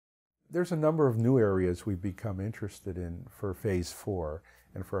There's a number of new areas we've become interested in for phase 4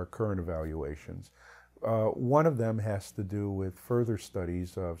 and for our current evaluations. One of them has to do with further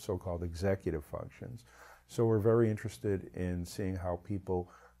studies of so-called executive functions. So we're very interested in seeing how people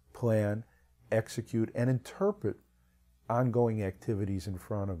plan, execute, and interpret ongoing activities in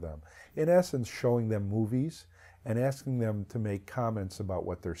front of them. In essence, showing them movies and asking them to make comments about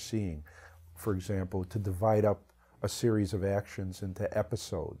what they're seeing. For example, to divide up a series of actions into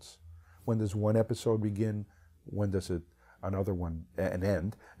episodes. When does one episode begin? When does another one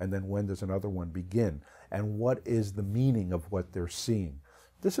end? And then when does another one begin? And what is the meaning of what they're seeing?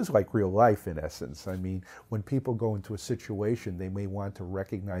 This is like real life in essence. I mean, when people go into a situation, they may want to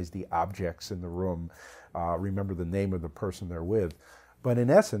recognize the objects in the room, remember the name of the person they're with. But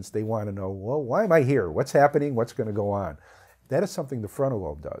in essence, they want to know, well, why am I here? What's happening? What's going to go on? That is something the frontal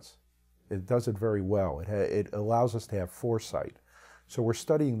lobe does. It does it very well. It allows us to have foresight. So we're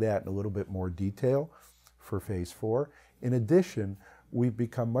studying that in a little bit more detail for phase 4. In addition, we've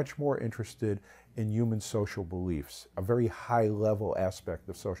become much more interested in human social beliefs, a very high-level aspect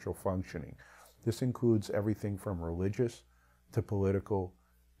of social functioning. This includes everything from religious to political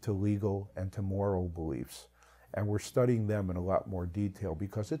to legal and to moral beliefs. And we're studying them in a lot more detail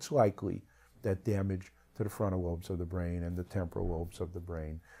because it's likely that damage to the frontal lobes of the brain and the temporal lobes of the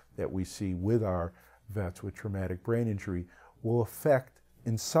brain that we see with our vets with traumatic brain injury will affect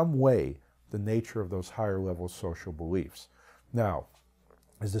in some way the nature of those higher level social beliefs. Now,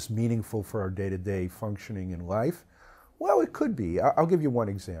 is this meaningful for our day-to-day functioning in life? Well, it could be. I'll give you one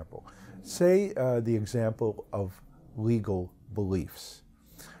example. Say the example of legal beliefs.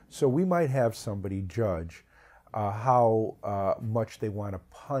 So we might have somebody judge how much they want to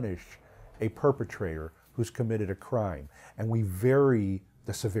punish a perpetrator who's committed a crime, and we vary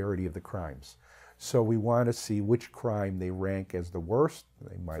the severity of the crimes. So we want to see which crime they rank as the worst.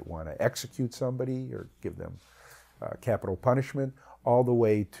 They might want to execute somebody or give them capital punishment, all the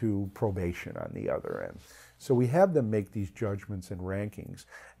way to probation on the other end. So we have them make these judgments and rankings.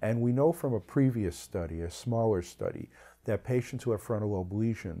 And we know from a previous study, a smaller study, that patients who have frontal lobe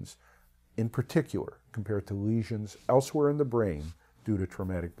lesions, in particular, compared to lesions elsewhere in the brain due to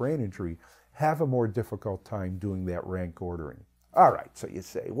traumatic brain injury, have a more difficult time doing that rank ordering. All right, so you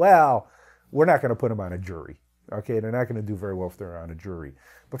say, well, we're not going to put them on a jury. Okay, they're not going to do very well if they're on a jury.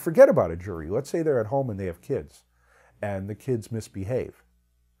 But forget about a jury. Let's say they're at home and they have kids, and the kids misbehave.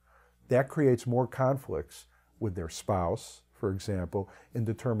 That creates more conflicts with their spouse, for example, in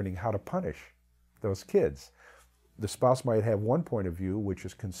determining how to punish those kids. The spouse might have one point of view, which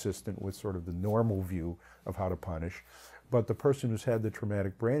is consistent with sort of the normal view of how to punish, but the person who's had the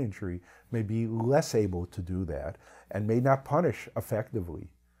traumatic brain injury may be less able to do that and may not punish effectively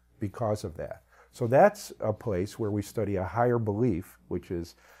because of that. So that's a place where we study a higher belief, which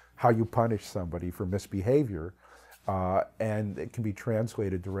is how you punish somebody for misbehavior, and it can be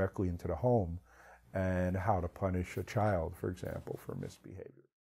translated directly into the home, and how to punish a child, for example, for misbehavior.